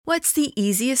What's the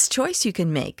easiest choice you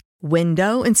can make?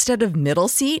 Window instead of middle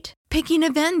seat? Picking a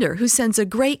vendor who sends a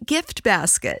great gift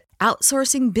basket?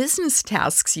 Outsourcing business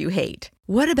tasks you hate?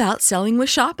 What about selling with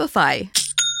Shopify?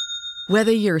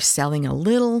 Whether you're selling a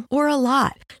little or a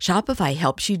lot, Shopify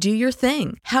helps you do your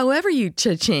thing, however you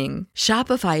cha-ching.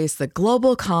 Shopify is the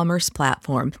global commerce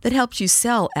platform that helps you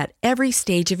sell at every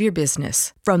stage of your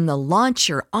business. From the launch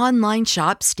your online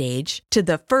shop stage to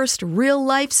the first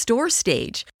real-life store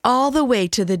stage, all the way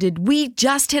to the did we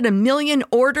just hit a million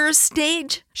orders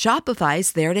stage.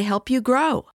 Shopify's there to help you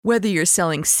grow. Whether you're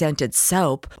selling scented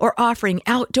soap or offering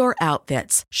outdoor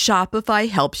outfits, Shopify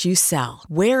helps you sell.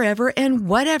 Wherever and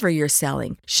whatever you're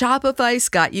selling, Shopify's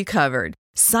got you covered.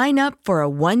 Sign up for a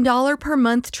 $1 per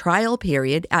month trial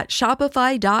period at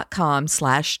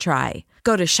shopify.com/try.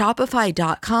 Go to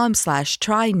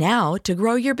shopify.com/try now to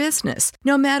grow your business,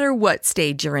 no matter what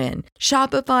stage you're in.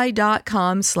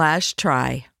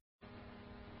 Shopify.com/try.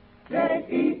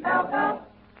 J-E-L-L-O.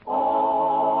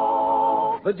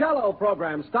 The Jell-O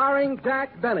program starring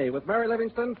Jack Benny with Mary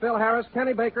Livingston, Phil Harris,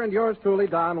 Kenny Baker, and yours truly,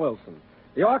 Don Wilson.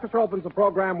 The orchestra opens the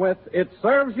program with It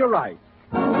Serves You Right.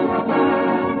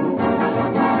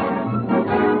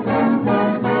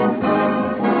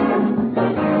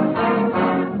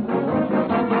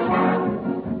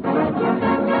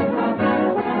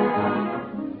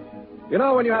 You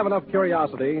know, when you have enough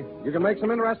curiosity, you can make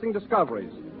some interesting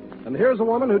discoveries. And here's a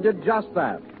woman who did just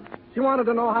that. She wanted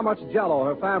to know how much Jell-O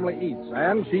her family eats,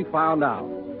 and she found out.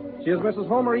 She is Mrs.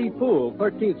 Homer E. Poole,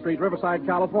 13th Street, Riverside,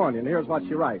 California, and here's what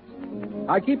she writes.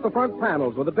 I keep the front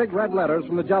panels with the big red letters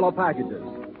from the Jell-O packages.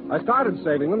 I started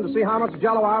saving them to see how much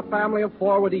Jell-O our family of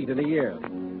four would eat in a year.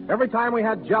 Every time we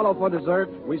had Jell-O for dessert,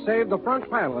 we saved the front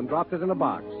panel and dropped it in a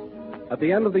box. At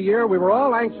the end of the year, we were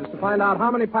all anxious to find out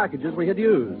how many packages we had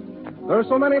used. There are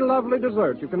so many lovely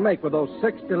desserts you can make with those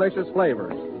 6 delicious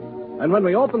flavors. And when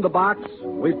we opened the box,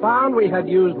 we found we had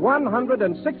used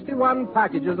 161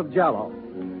 packages of Jell-O.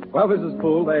 Well, Mrs.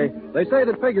 Poole, they say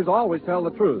that figures always tell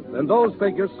the truth, and those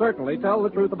figures certainly tell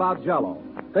the truth about Jell-O.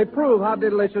 They prove how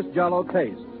delicious Jell-O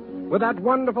tastes, with that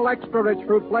wonderful extra-rich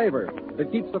fruit flavor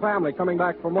that keeps the family coming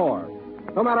back for more.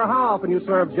 No matter how often you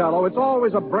serve Jell-O, it's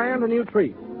always a brand new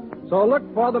treat. So look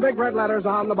for the big red letters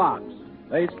on the box.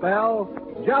 They spell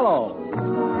Jell-O.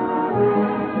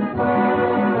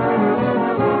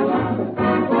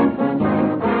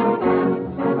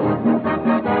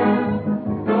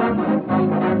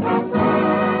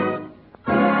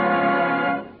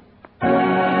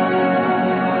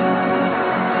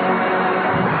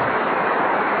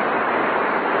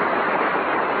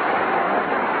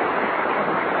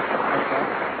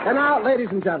 And now,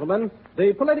 ladies and gentlemen,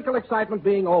 the political excitement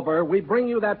being over, we bring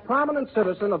you that prominent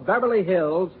citizen of Beverly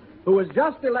Hills who was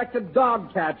just elected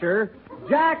dog catcher,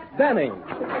 Jack Benny.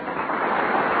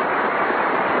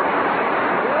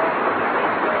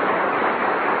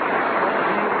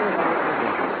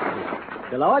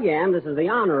 Hello again. This is the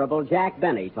Honorable Jack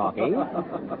Benny talking.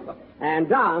 And,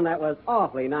 Don, that was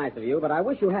awfully nice of you, but I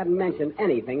wish you hadn't mentioned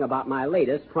anything about my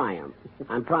latest triumph.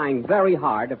 I'm trying very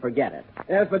hard to forget it.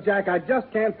 Yes, but, Jack, I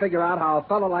just can't figure out how a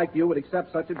fellow like you would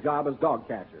accept such a job as dog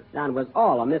catcher. Don, it was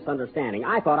all a misunderstanding.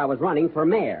 I thought I was running for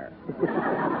mayor.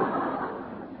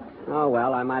 Oh,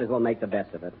 well, I might as well make the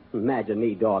best of it. Imagine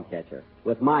me dog catcher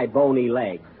with my bony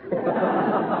legs.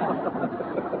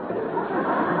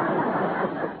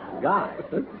 God.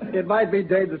 It might be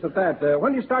dangerous at that.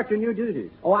 When do you start your new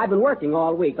duties? Oh, I've been working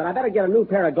all week, but I better get a new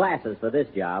pair of glasses for this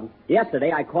job.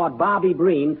 Yesterday, I caught Bobby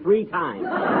Breen 3 times.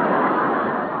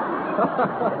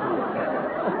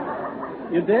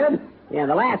 You did? Yeah,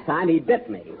 the last time he bit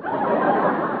me.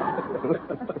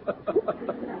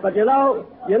 But you know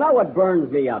what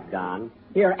burns me up, Don?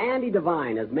 Here, Andy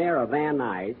Devine is mayor of Van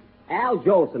Nuys, Al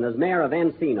Jolson is mayor of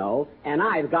Encino, and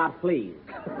I've got fleas.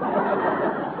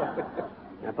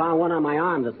 I found one on my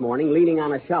arm this morning leaning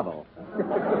on a shovel.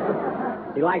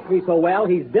 He likes me so well,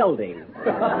 he's building.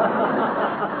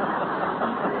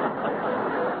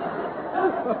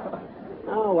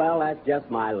 Oh, well, that's just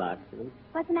my luck.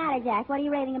 What's the matter, Jack? What are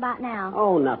you raving about now?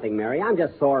 Oh, nothing, Mary. I'm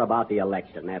just sore about the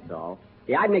election, that's all.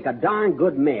 See, I'd make a darn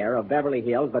good mayor of Beverly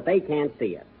Hills, but they can't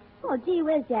see it. Oh, gee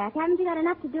whiz, Jack. Haven't you got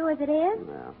enough to do as it is?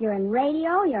 Well. You're in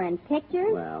radio, you're in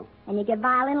pictures. Well. And you give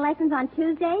violin lessons on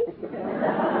Tuesdays.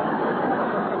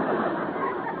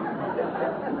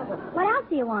 What else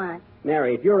do you want?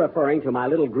 Mary, if you're referring to my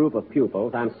little group of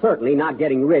pupils, I'm certainly not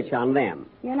getting rich on them.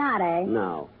 You're not, eh?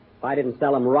 No. If I didn't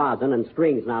sell them rosin and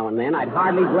strings now and then, I'd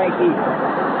hardly break even.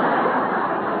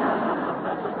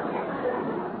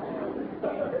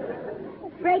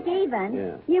 Break even? Stephen,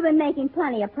 Yeah. you've been making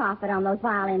plenty of profit on those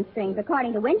violin strings,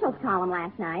 according to Winchell's column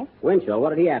last night. Winchell,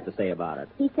 what did he have to say about it?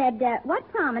 He said, what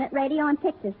prominent radio and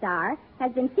picture star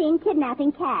has been seen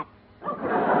kidnapping cats?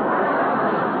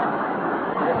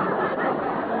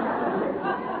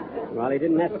 Well, he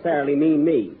didn't necessarily mean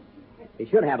me. He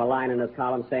should have a line in his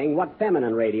column saying, what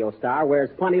feminine radio star wears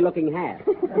funny-looking hats?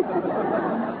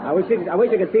 I wish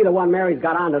you could see the one Mary's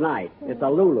got on tonight. It's a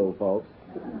Lulu, folks.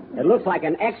 It looks like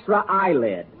an extra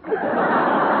eyelid.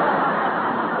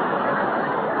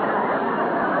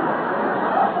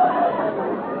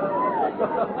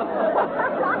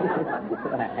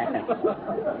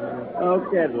 Oh,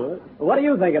 Kendall. What do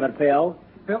you think of it, Phil?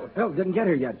 Phil didn't get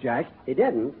here yet, Jack. He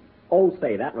didn't? Oh,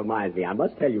 say, that reminds me. I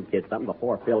must tell you kids something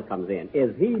before Phil comes in.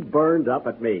 Is he burned up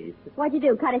at me? What'd you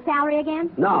do, cut his salary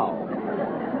again? No.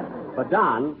 But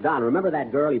Don, remember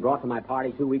that girl he brought to my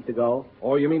party 2 weeks ago?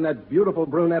 Oh, you mean that beautiful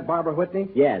brunette Barbara Whitney?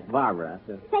 Yes, Barbara.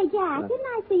 Say, Jack, didn't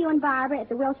I see you and Barbara at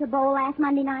the Wilshire Bowl last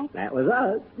Monday night? That was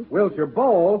us. Wilshire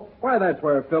Bowl? Why, that's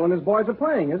where Phil and his boys are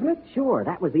playing, isn't it? Sure,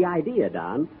 that was the idea,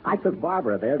 Don. I took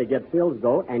Barbara there to get Phil's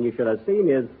goat, and you should have seen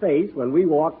his face when we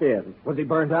walked in. Was he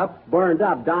burned up? Burned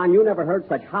up, Don. You never heard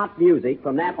such hot music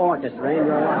from that orchestra in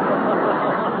your life.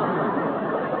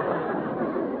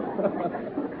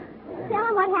 Tell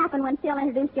him what happened when Phil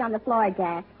introduced you on the floor,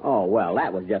 Jack. Oh, well,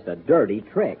 that was just a dirty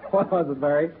trick. What was it,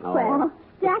 Mary? Oh. Well,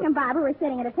 Jack and Barbara were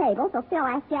sitting at a table, so Phil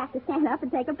asked Jack to stand up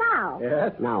and take a bow.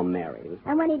 Yes? Now, Mary.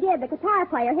 And when he did, the guitar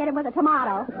player hit him with a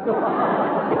tomato.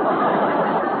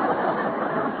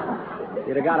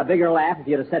 You'd have got a bigger laugh if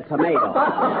you'd have said tomato.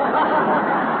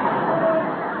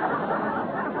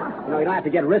 You know, you don't have to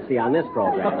get ritzy on this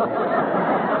program.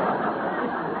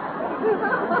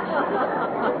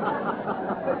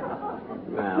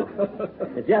 Well,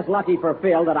 it's just lucky for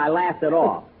Phil that I laughed it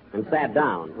off and sat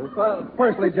down. Well,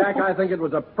 personally, Jack, I think it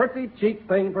was a pretty cheap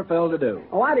thing for Phil to do.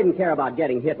 Oh, I didn't care about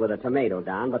getting hit with a tomato,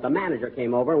 Don, but the manager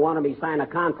came over and wanted me to sign a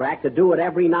contract to do it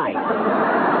every night.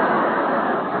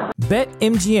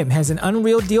 BetMGM has an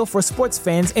unreal deal for sports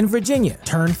fans in Virginia.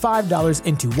 Turn $5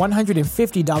 into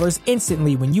 $150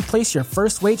 instantly when you place your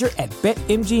first wager at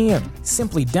BetMGM.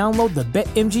 Simply download the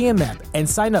BetMGM app and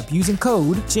sign up using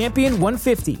code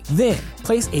Champion150. Then,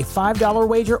 place a $5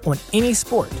 wager on any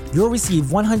sport. You'll receive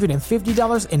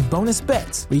 $150 in bonus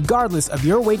bets, regardless of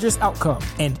your wager's outcome.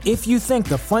 And if you think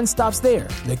the fun stops there,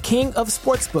 the King of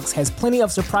Sportsbooks has plenty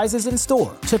of surprises in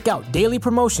store. Check out daily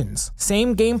promotions,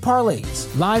 same-game parlays,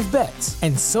 live bets,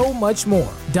 and so much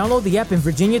more. Download the app in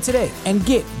Virginia today and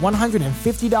get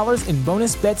 $150 in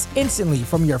bonus bets instantly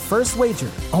from your first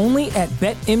wager. Only at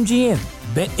BetMGM.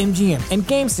 BetMGM and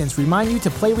GameSense remind you to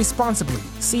play responsibly.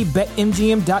 See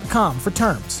BetMGM.com for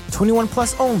terms. 21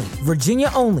 plus only. Virginia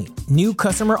only. New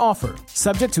customer offer.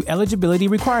 Subject to eligibility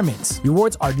requirements.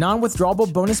 Rewards are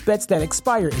non-withdrawable bonus bets that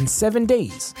expire in 7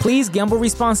 days. Please gamble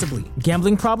responsibly.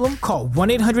 Gambling problem? Call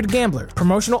 1-800-GAMBLER.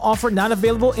 Promotional offer not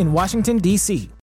available in Washington, D.C.